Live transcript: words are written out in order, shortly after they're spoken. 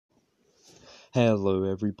Hello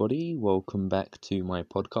everybody, welcome back to my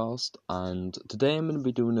podcast, and today I'm going to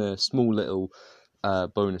be doing a small little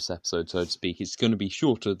bonus episode, so to speak. It's going to be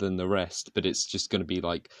shorter than the rest, but it's just going to be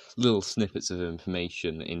like little snippets of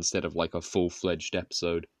information instead of like a full-fledged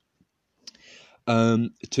episode.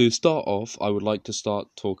 To start off, I would like to start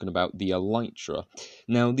talking about the elytra.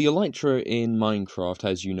 Now, the elytra in Minecraft,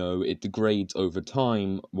 as you know, it degrades over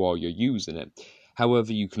time while you're using it.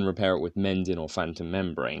 However, you can repair it with mending or phantom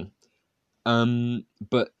membrane.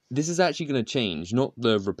 But this is actually going to change, not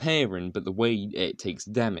the repairing, but the way it takes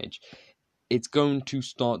damage. It's going to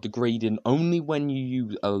start degrading only when you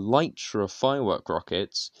use elytra firework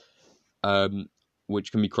rockets,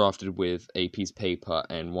 which can be crafted with a piece of paper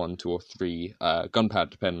and 1, 2, or 3 gunpowder,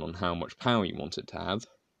 depending on how much power you want it to have.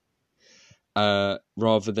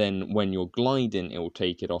 Rather than when you're gliding, it will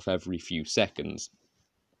take it off every few seconds.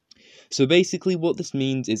 So basically what this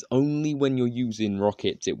means is only when you're using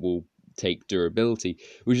rockets it will take durability,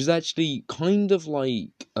 which is actually kind of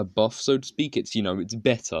like a buff, so to speak. It's, it's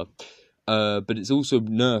better, but it's also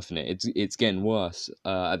nerfing it. It's getting worse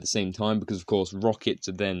at the same time, because of course rockets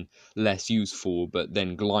are then less useful, but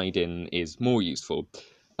then gliding is more useful.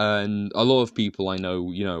 And a lot of people I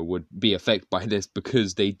know, would be affected by this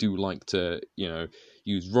because they do like to,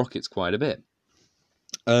 use rockets quite a bit.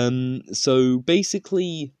 So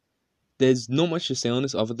basically, there's not much to say on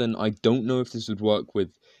this other than I don't know if this would work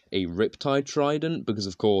with a Riptide Trident, because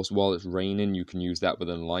of course while it's raining you can use that with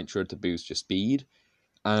an elytra to boost your speed.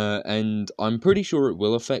 And I'm pretty sure it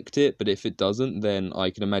will affect it, but if it doesn't, then I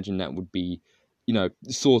can imagine that would be,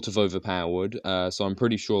 sort of overpowered. So I'm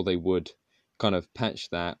pretty sure they would kind of patch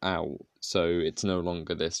that out so it's no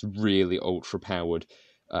longer this really ultra-powered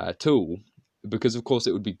tool. Because of course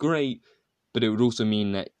it would be great, but it would also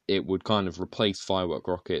mean that it would kind of replace firework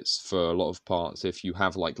rockets for a lot of parts if you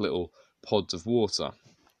have like little pods of water.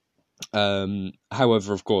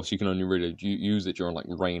 However, of course, you can only really use it during like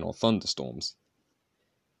rain or thunderstorms.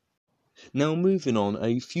 Now, moving on,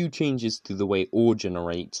 a few changes to the way ore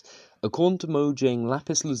generates. According to Mojang,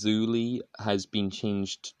 lapis lazuli has been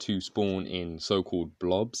changed to spawn in so-called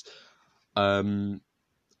blobs.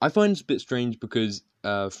 I find this a bit strange because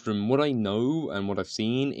from what I know and what I've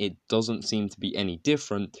seen, it doesn't seem to be any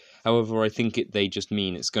different. However, I think they just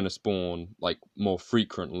mean it's going to spawn like more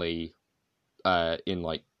frequently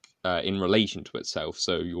in relation to itself.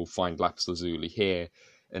 So you'll find lapis lazuli here,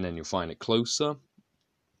 and then you'll find it closer.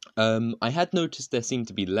 I had noticed there seemed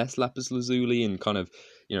to be less lapis lazuli in kind of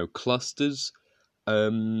clusters.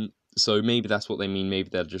 So maybe that's what they mean. Maybe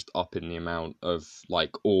they're just upping the amount of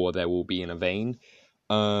like ore there will be in a vein.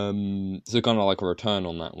 So kind of like a return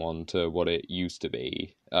on that one to what it used to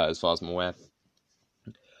be, as far as I'm aware.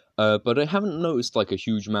 But I haven't noticed like a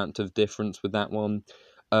huge amount of difference with that one.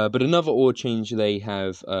 But another ore change they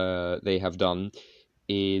have done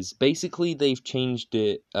is basically they've changed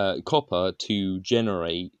it copper to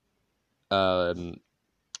generate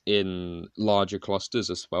in larger clusters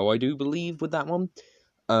as well, I do believe, with that one.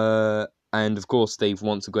 And of course they've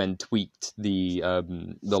once again tweaked the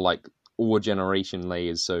like ore generation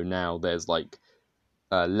layers, so now there's like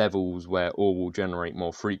levels where ore will generate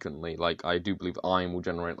more frequently. Like I do believe iron will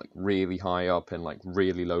generate like really high up and like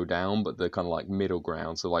really low down, but the kind of like middle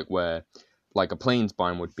ground, so like where like a plains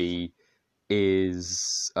biome would be,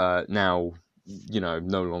 is now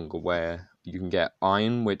no longer where you can get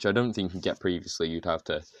iron, which I don't think you can get previously. You'd have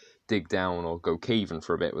to dig down or go caving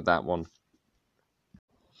for a bit with that one.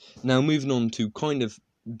 Now, moving on to kind of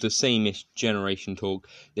the same-ish generation talk,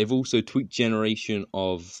 they've also tweaked generation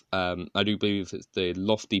of, I do believe it's the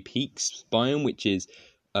Lofty Peaks biome, which is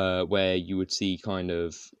where you would see kind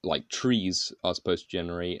of like trees are supposed to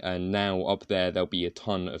generate, and now up there'll be a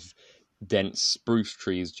ton of dense spruce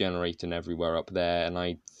trees generating everywhere up there, and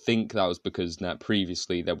I think that was because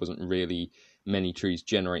previously there wasn't really many trees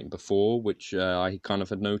generating before, which I kind of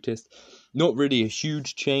had noticed. Not really a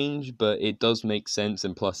huge change, but it does make sense,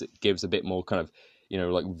 and plus it gives a bit more kind of,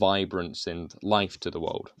 like vibrance and life to the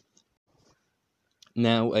world.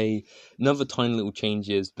 Now, another tiny little change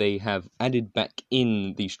is they have added back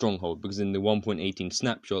in the stronghold, because in the 1.18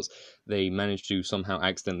 snapshots, they managed to somehow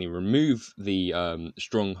accidentally remove the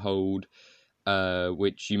stronghold,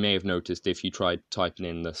 which you may have noticed if you tried typing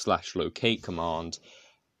in the /locate command.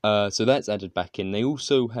 So that's added back in. They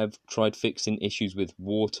also have tried fixing issues with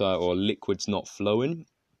water or liquids not flowing.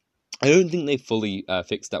 I don't think they fully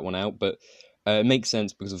fixed that one out, but it makes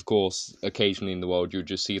sense because, of course, occasionally in the world you'll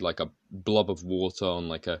just see like a blob of water on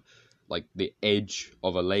like the edge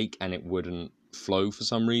of a lake, and it wouldn't flow for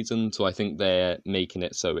some reason. So I think they're making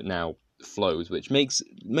it so it now flows, which makes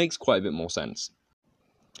quite a bit more sense.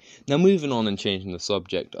 Now, moving on and changing the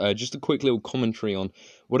subject, just a quick little commentary on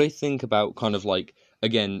what I think about kind of like,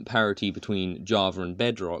 again, parity between Java and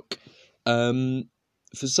Bedrock.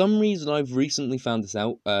 For some reason, I've recently found this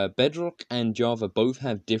out. Bedrock and Java both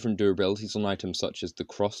have different durabilities on items such as the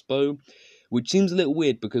crossbow, which seems a little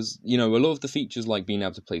weird because, a lot of the features like being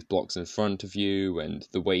able to place blocks in front of you and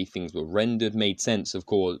the way things were rendered made sense, of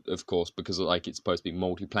course, because like it's supposed to be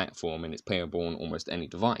multi-platform and it's playable on almost any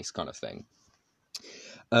device kind of thing.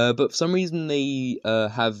 But for some reason they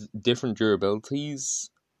have different durabilities,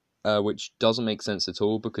 which doesn't make sense at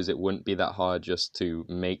all because it wouldn't be that hard just to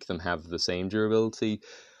make them have the same durability.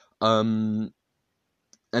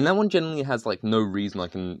 And that one generally has like no reason I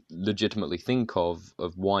can legitimately think of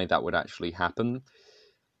why that would actually happen.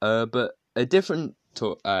 But a different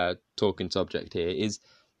talking subject here is,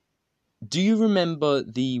 do you remember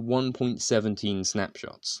the 1.17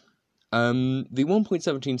 snapshots? The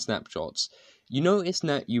 1.17 snapshots, you noticed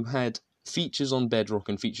that you had features on Bedrock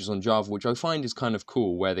and features on Java, which I find is kind of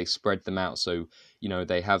cool, where they spread them out so,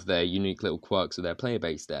 they have their unique little quirks of their player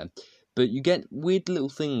base there. But you get weird little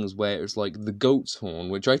things where it's like the goat's horn,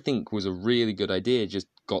 which I think was a really good idea, just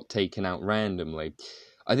got taken out randomly.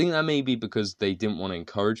 I think that may be because they didn't want to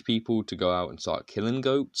encourage people to go out and start killing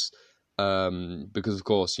goats. Because of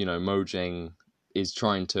course, Mojang is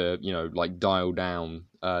trying to, like dial down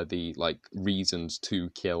the like reasons to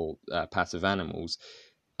kill passive animals,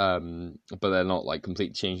 but they're not like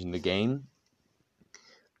completely changing the game.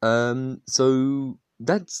 So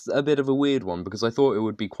that's a bit of a weird one because I thought it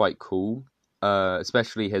would be quite cool,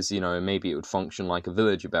 especially as maybe it would function like a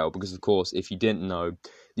villager bell. Because of course, if you didn't know,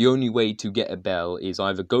 the only way to get a bell is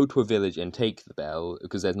either go to a village and take the bell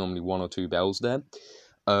because there's normally one or two bells there,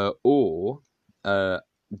 or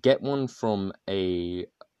get one from an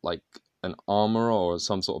armorer or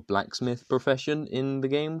some sort of blacksmith profession in the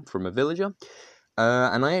game from a villager.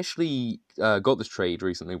 And I actually got this trade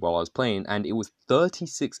recently while I was playing, and it was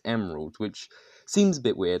 36 emeralds, which seems a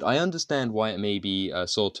bit weird. I understand why it may be a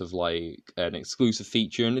sort of like an exclusive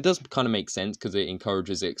feature, and it does kind of make sense because it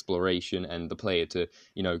encourages exploration and the player to,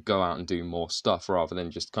 go out and do more stuff rather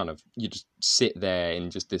than just you just sit there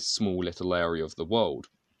in just this small little area of the world.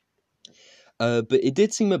 But it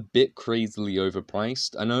did seem a bit crazily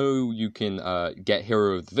overpriced. I know you can get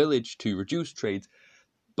Hero of the Village to reduce trades,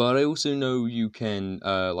 but I also know you can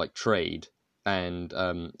trade and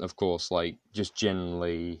of course like just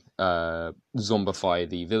generally zombify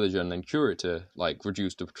the villager and then cure it to like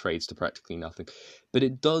reduce the trades to practically nothing. But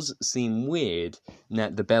it does seem weird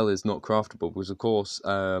that the bell is not craftable because of course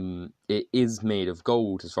it is made of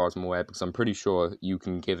gold as far as I'm aware, because I'm pretty sure you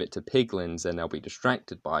can give it to piglins and they'll be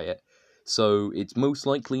distracted by it. So it's most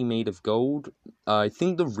likely made of gold. I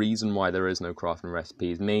think the reason why there is no crafting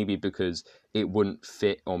recipe is maybe because it wouldn't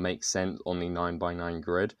fit or make sense on the 9x9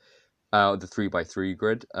 grid, the 3x3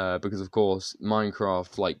 grid, because of course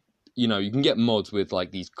Minecraft, you can get mods with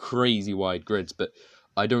like these crazy wide grids, but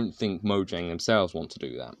I don't think Mojang themselves want to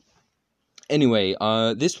do that. Anyway,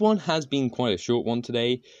 this one has been quite a short one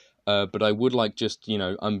today, but I would like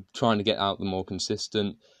I'm trying to get out the more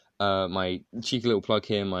consistent. My cheeky little plug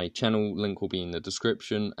here, my channel link will be in the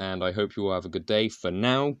description, and I hope you all have a good day. For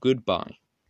now, goodbye.